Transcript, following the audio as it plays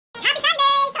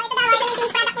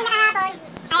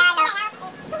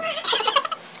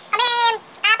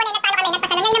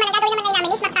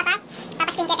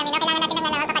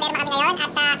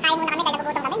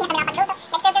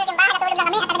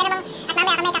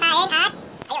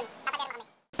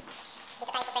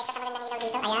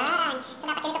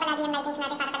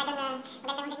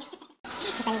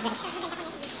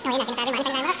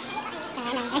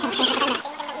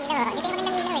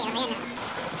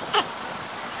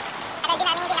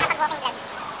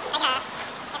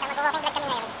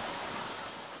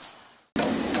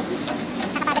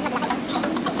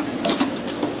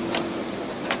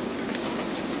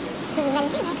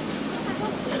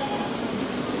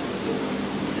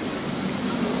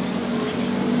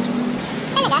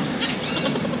Dito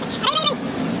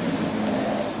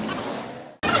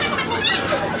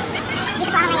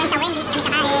po ako ngayon sa Wendy's kami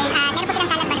kakain. Meron po silang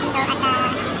salad bar dito at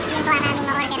yun po ang aming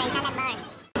ma-order ay salad bar.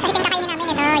 So ito yung kakainin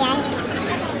namin. Ito, yan.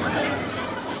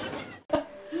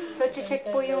 So, check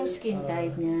po yung skin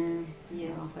type niya.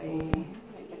 Yes. Okay.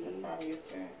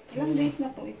 Ilang days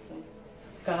na po ito?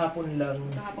 Kahapon lang.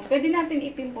 Kahapon. Pwede natin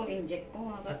i-pimple inject po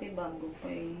kasi bago po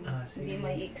eh. Hindi Sige.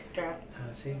 may extract.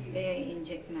 Sige. Kaya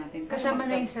i-inject natin. Kasama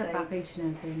na yung sa package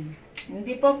natin.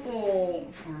 Hindi pa po.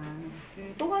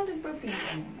 200 per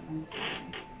piece.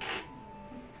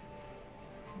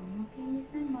 Makinis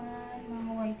naman.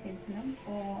 Mga whiteheads lang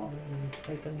po.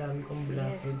 Kahit ang dami kong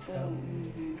blackheads.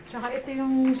 Tsaka ito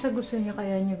yung sa gusto niya,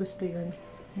 kaya niya gusto yun.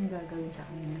 Yung gagawin sa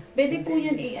kanya. Pwede po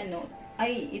yan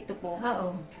ito po.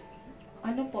 Oo.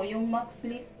 Ano po, yung max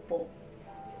lift po.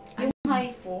 Yung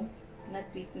HIFU na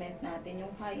treatment natin,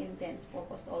 yung high intense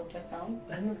focus ultrasound.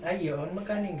 Ano? Ayun,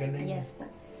 magkano yung ganun? Yes po.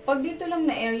 Pag dito lang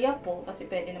na area po, kasi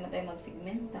pwede naman tayo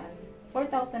mag-segmental,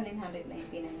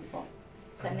 4,999 po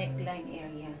sa neckline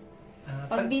area.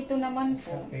 Pag dito naman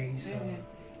po,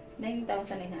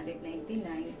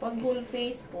 9,999. Pag full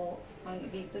face po,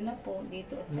 dito na po,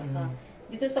 dito at saka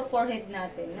dito sa forehead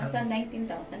natin, nasa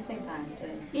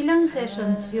 19,500. Ilang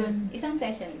sessions yun? Isang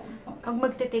session lang po. Pag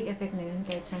magte-take effect na yun,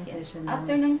 kahit isang session lang.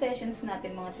 After ng sessions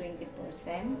natin, mga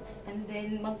 20%. And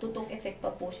then, magtutok effect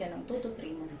pa po siya ng 2 to 3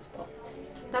 months po.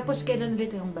 Tapos, kailan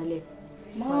ulit yung balik?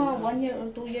 Mga 1 year or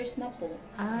 2 years na po.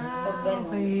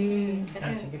 Okay.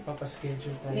 Kasi sige,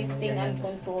 papaschedule ko. lifting and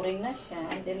contouring na siya.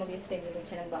 And then, mag-stimulate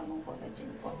siya ng bagong collagen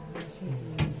po.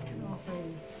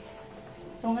 Okay.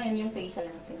 So, ngayon yung facial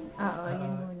natin. Oo,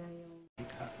 yun muna yung...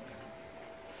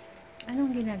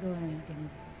 Anong ginagawa natin?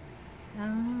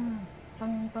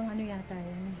 Pang ano yata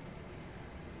yan?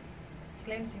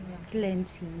 Cleansing lang.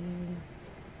 Cleansing.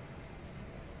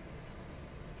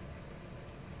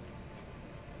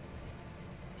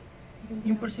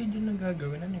 Yung procedure na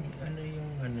gagawin, ano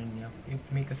yung niya?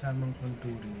 May kasamang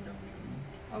contouring daw yun.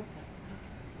 Opo.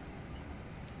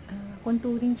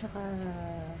 Contouring tsaka...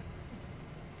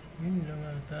 Yun lang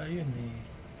ata yun eh.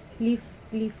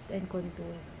 Lift and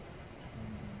contour.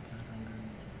 Parang ganun.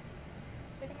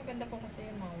 Pero maganda po kasi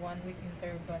yung mga 1 week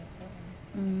interval po.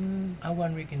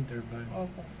 1 week interval.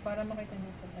 Opo, para makita niyo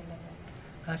po talaga.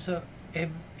 So,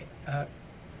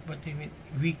 what do you mean?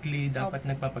 Weekly dapat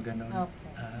nagpapaganon?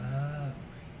 Opo.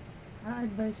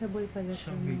 Advisable pala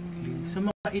So, weekly. So,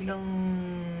 mga ilang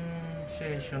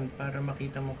session para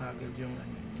makita mo kagad yung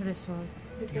result.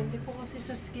 Depende po kasi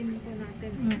sa skin po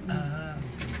natin.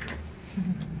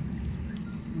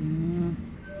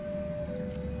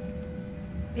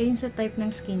 Yung sa type ng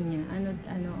skin niya, ano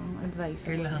ang advice?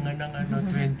 Kailangan ng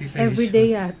 20 session.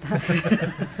 Everyday yata.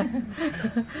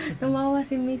 Tumawa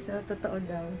si Miss, totoo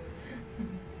daw.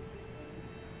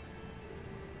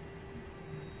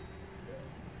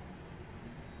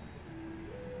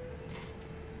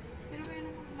 Pero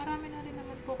marami na rin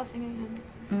naman po kasi ngayon.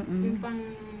 Yung pang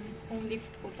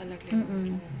lift po talaga.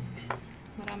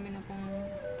 Marami na pong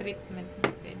treatment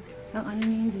na pwede. Ang ano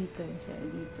niya yung dito, siya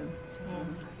dito.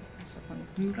 Sa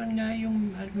contour. Meron nga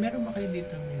yung, meron ba kayo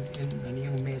dito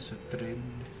yung mesothread?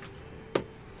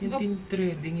 Yung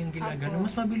threading yung ginagano.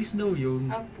 Mas mabilis daw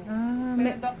yun. Apo.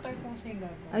 Pero doctor po kasi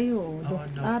gagawin. Ayo,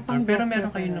 Pero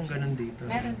meron kayo ng ganun dito.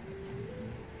 Meron.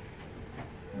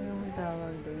 Anong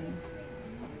tawag doon?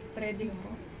 Threading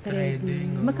po.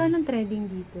 Threading. Magkano ang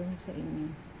threading dito sa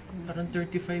inyo? Parang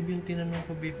 35 yung tinanong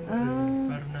ko before.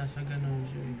 Parang nasa ganun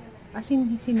siya. As in,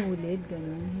 sinulid,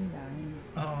 ganun, hindi.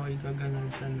 Oo,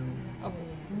 ikaganon siya nung... Opo.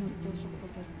 Tusok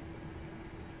po talaga.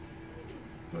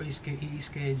 O,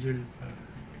 i-schedule pa.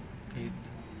 Kahit...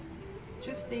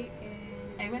 Tuesday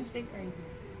and... Wednesday, Friday.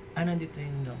 Nandito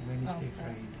yun daw. Wednesday,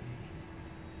 Friday.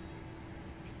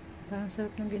 Parang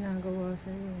sarap ng ginagawa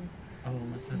sa'yo. Oo,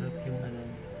 masarap yung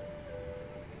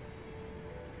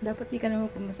Dapat di ka naman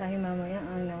pumasahe mamaya.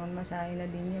 Ang masahe na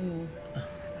din yan eh.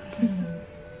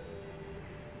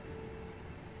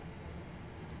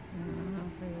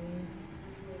 Okay.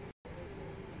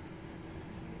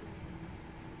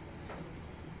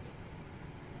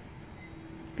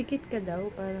 Pikit ka daw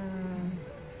para...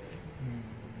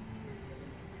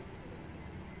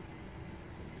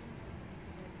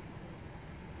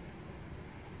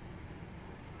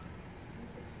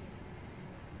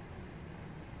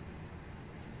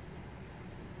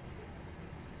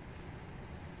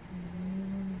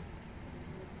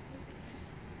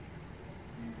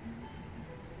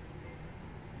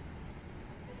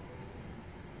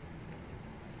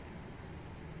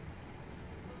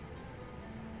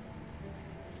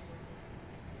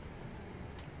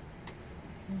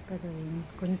 Yung pala yun.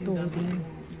 Kasi dapat Contouring.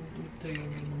 ito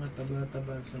yung mga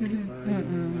taba-taba sa mukha.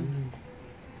 Yung ano.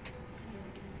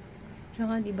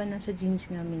 Tsaka di ba nasa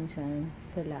jeans nga minsan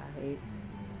sa lahi.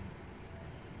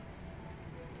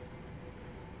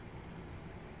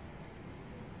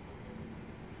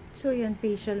 So yan,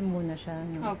 facial muna siya,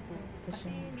 no? Opo. Tapos Kasi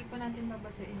hindi po natin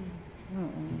babasain.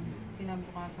 Oo.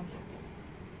 Kinabukasan po po.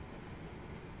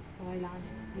 So, kailangan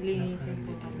lilinisin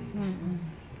po kami.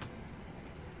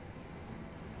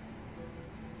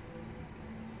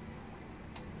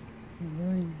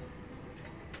 Yun.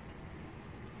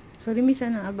 Sorry, Miss,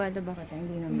 abala ba ka?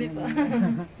 Hindi naman. Hindi po.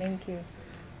 Thank you.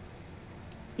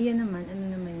 Iyan naman, ano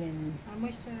naman yan, Miss?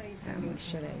 Moisturizer.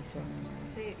 Moisturizer naman.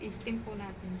 Kasi i-steam po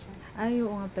natin siya. Ay,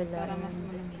 oo nga pala. Para mas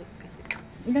malambot kasi.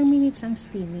 Ilang minutes ang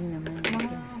steaming naman?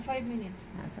 Mga 5 minutes.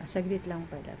 Saglit lang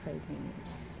pala, 5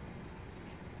 minutes.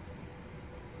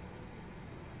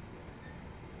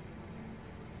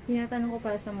 Tinatanong ko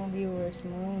para sa mga viewers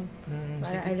mo. Para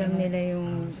sige, alam tanong. nila yung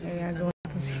Sige, gagawa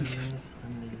tanong position. nila sa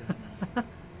kanila.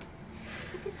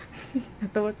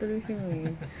 Natawa tuloy siya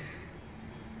eh.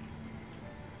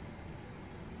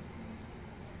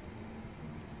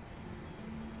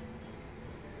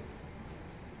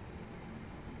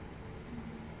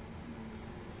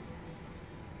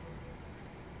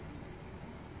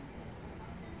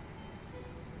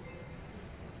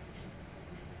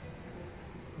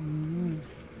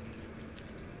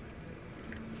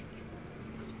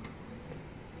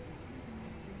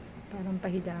 Parang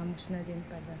pahilamos na din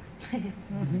pala.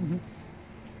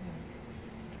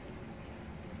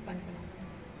 Pan ko lang.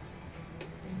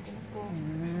 Steam ko na po.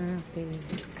 Okay.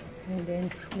 And then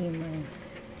steamer.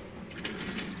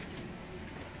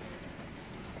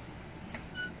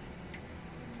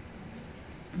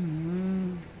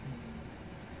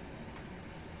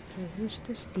 So, here's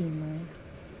the steamer.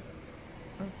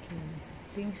 Okay.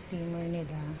 Ito yung steamer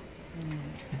nila. Ano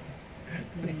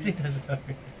yung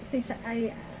sinasabi? Ito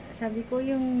yung sabi ko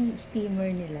yung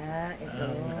steamer nila. Ito.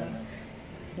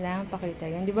 Kailangan pakita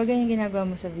yan. Di ba ganyan ginagawa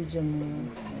mo sa video mo?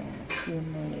 Yan,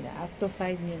 steamer nila. Up to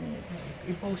 5 minutes.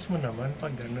 I-post mo naman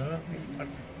pag ano.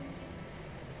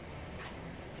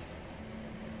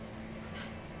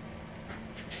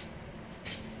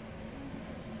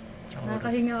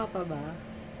 Nakakahinga ka pa ba?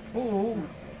 Oo.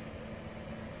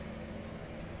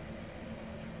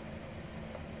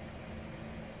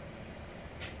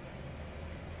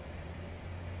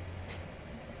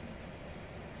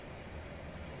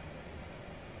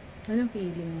 Anong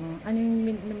feeling mo? Ano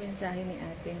yung mensahe ni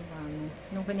ate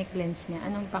nung kine-cleanse niya?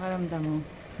 Anong pakiramdam mo?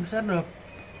 Masarap.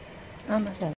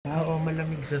 Masarap. Oo,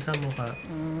 malamig siya sa mukha.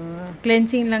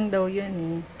 Cleansing lang daw yun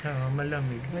eh. Oo,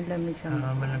 malamig. Malamig sa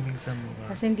mukha. Malamig sa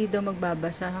mukha. Kasi hindi daw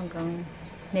magbabasa hanggang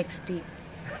next week.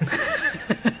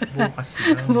 Bukas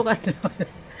lang. Bukas lang pala.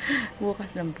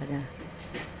 Bukas lang pala.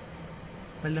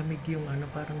 Malamig yung ano,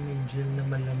 parang may gel na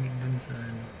malamig dun sa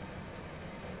ano.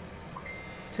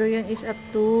 So, yan is up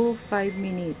to 5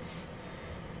 minutes.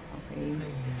 Okay.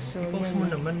 So, I-post yan. mo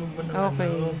naman, mo naman Okay.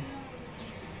 ano.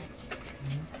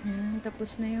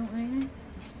 Tapos na yung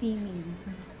steaming.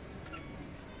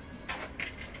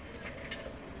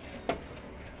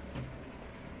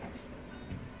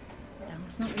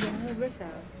 Tangos ng ilong mo, bes,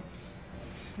 ah.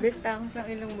 Bes, tangos ng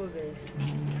ilong mo, bes.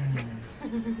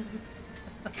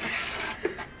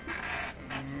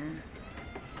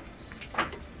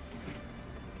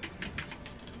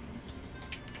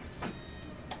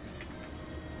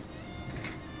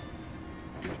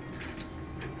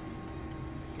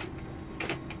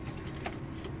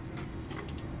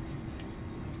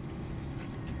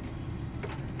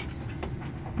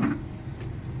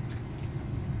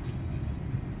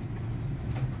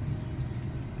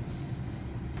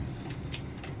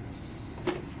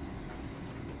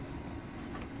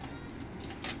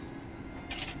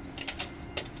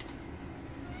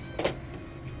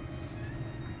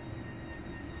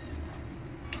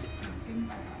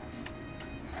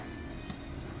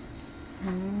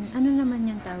 Ano naman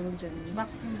yung tawag dyan?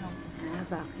 Vacuum lang.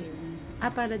 Vacuum.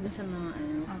 Para dun sa mga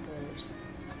pores.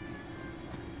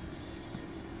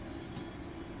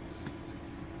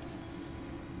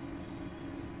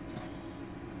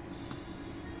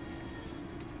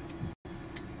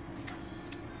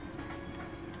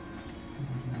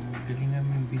 Dali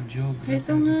namin video.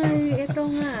 Ito nga.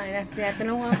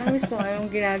 Tinatanong nga kami kung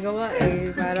anong ginagawa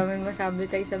para may masabi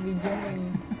tayo sa video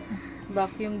mo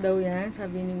Vacuum daw yan,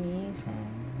 sabi ni Miss.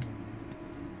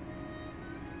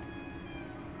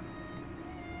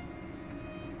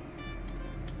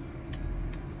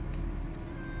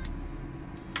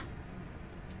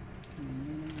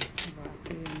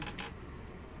 Vacuum.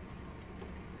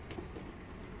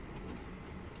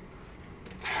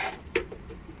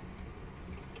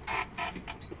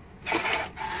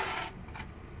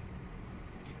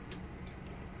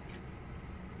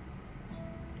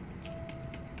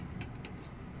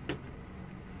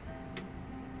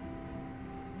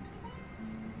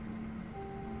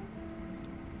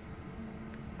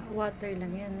 Water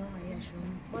lang yan, no? Ayan siya.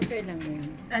 Water lang yan.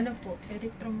 Ano po?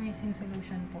 Erythromycin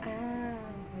solution po. Okay.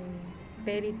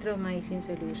 Erythromycin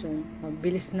solution.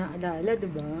 Mabilis na alala,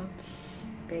 diba?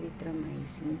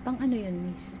 Erythromycin. Pang ano yun,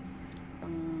 miss?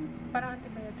 Parang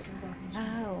antibiotic po.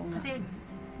 Oo nga. Kasi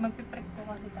magpiprek po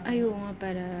kasi tayo. Ay, oo nga,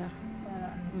 para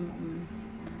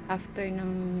after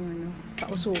ng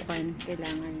pausukan,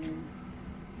 kailangan yun.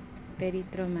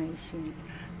 Erythromycin.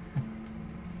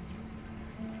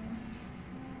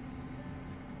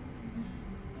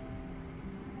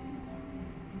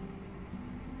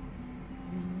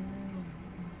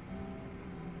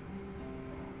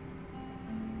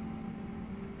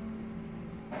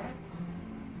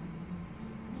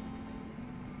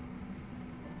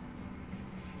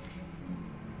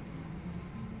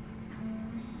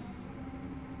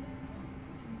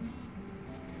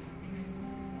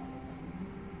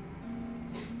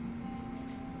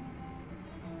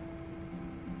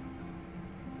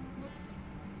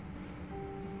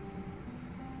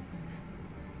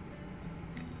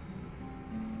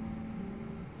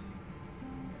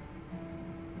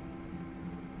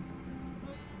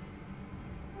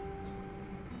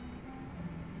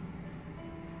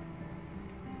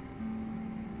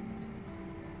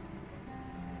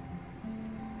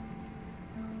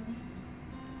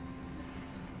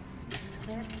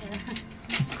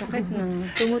 Sakit na.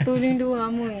 Tumutuloy yung luha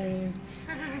mo eh.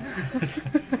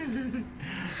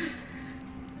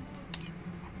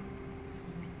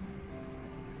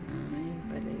 Yun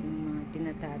pala yung mga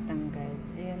tinatatanggal.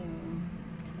 Ayan o.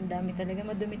 Ang dami talaga.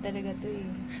 Madumi talaga to eh.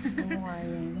 Ang mukha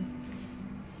yan.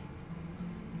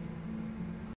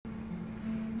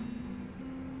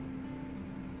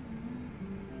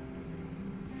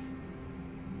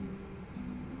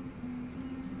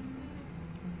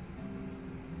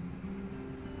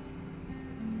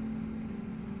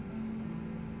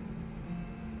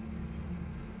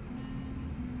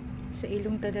 Sa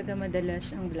ilong talaga madalas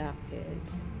ang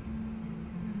blackheads.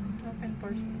 Open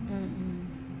pores po.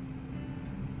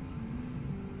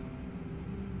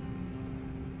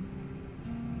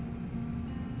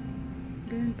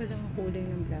 Ganun pala ang kulay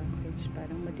ng blackheads.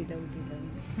 Parang madilaw-dilaw.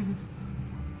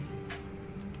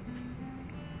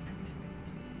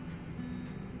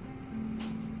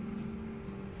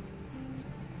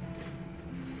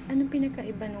 Anong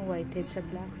pinakaiba ng whiteheads sa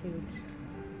blackheads?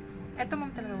 Ito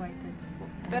ma'am talaga whiteheads po.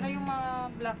 Pero yung mga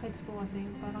blackheads po kasi,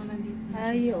 parang nandito na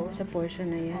siya Ay, oo, sa portion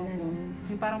na yan. Opo. Ano?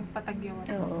 Yung parang patagyawan.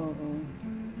 Oo.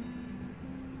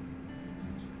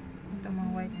 Ito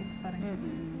mga whiteheads pa rin.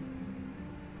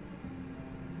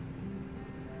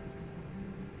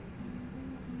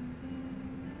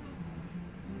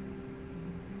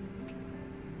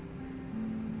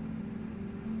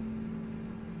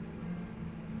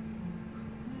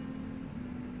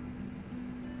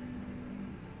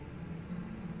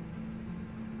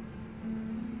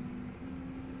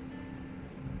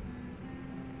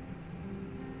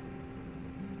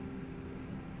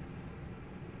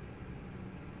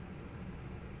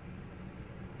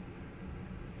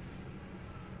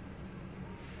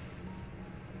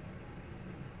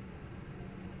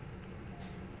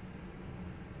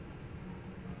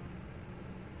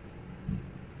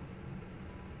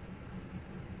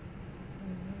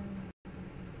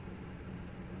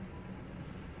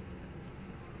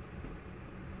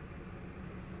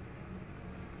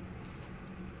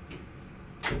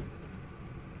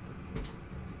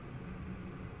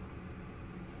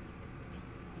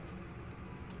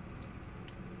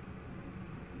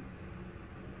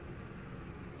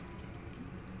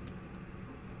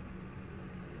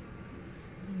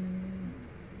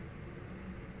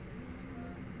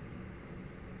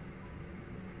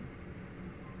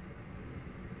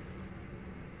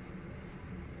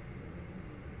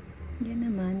 Yan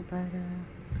naman para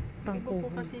Iba po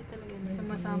pangkuha. kasi talaga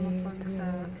sama-sama pag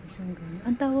sa isang ganun.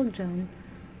 Ang tawag dyan,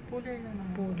 puller na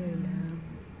naman. puller lang.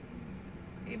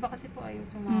 Iba kasi po ayaw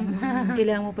sumama.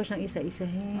 Kailangan mo pa siyang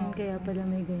isa-isahin. Oo. Kaya pala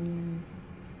may ganyan.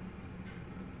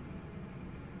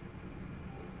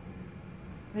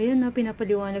 Ayun na,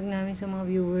 pinapaliwanag namin sa mga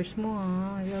viewers mo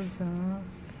ha. Loves ha.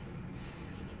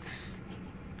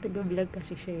 Taga-vlog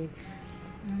kasi siya eh.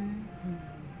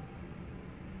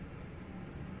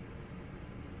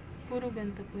 Puro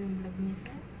ganito po yung vlog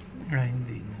niya.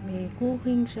 Hindi na. May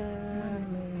cooking siya.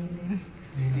 May...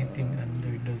 Anything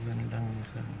under the sun lang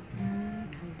sa...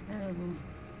 Ano?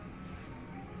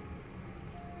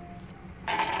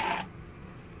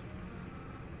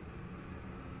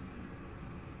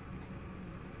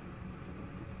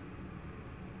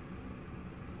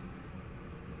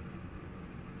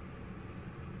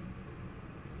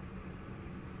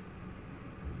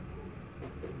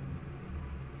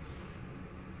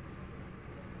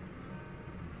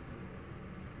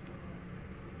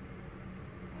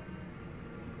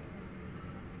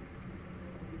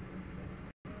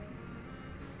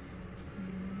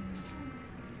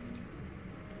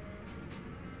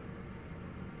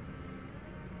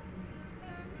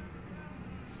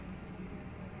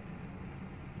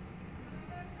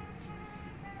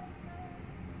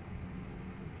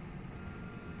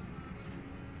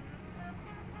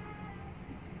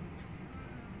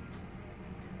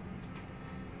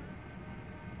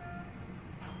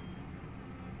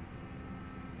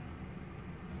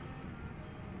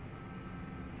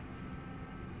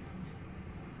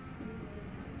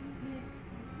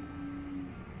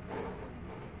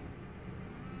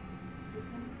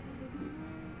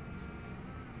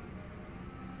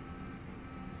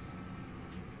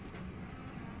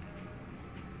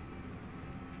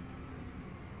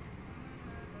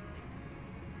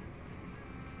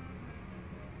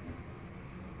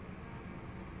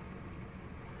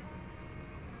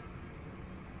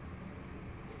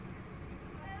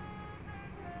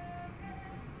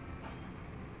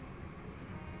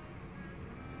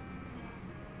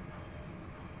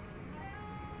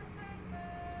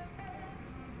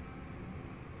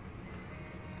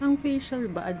 Ang facial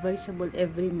ba advisable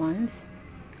every month?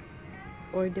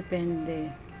 Or depende?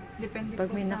 Depende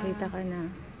Pag po may sa, nakita ka na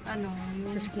ano,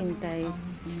 yung, sa skin type.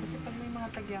 Kasi pag may mga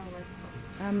tagyawat po.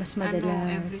 Mas Ano, madalas.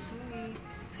 every 2 weeks.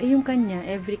 Ay, yung kanya,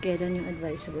 every kailan yung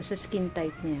advisable? Sa skin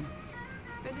type niya?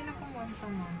 Pwede na pong once a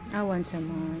month. Once a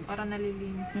month. Para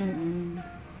nalilinis.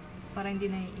 Para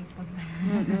hindi naiipon.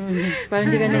 Para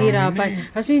hindi ka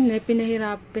nahirapan. Kasi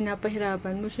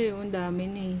pinapahirapan mo siya yung dami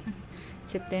na eh.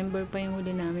 September pa yung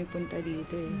huli namin punta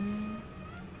dito eh.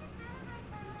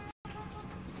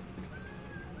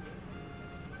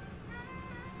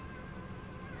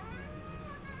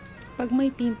 Pag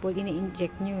may pimple,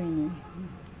 ini-inject nyo eh, no?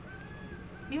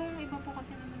 Yung iba po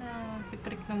kasi naman na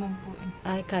piprick naman po eh.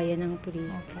 Ay, kaya ng prick.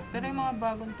 Opo. Pero yung mga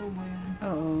bagong tubo yun,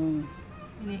 Oo.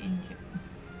 ini-inject.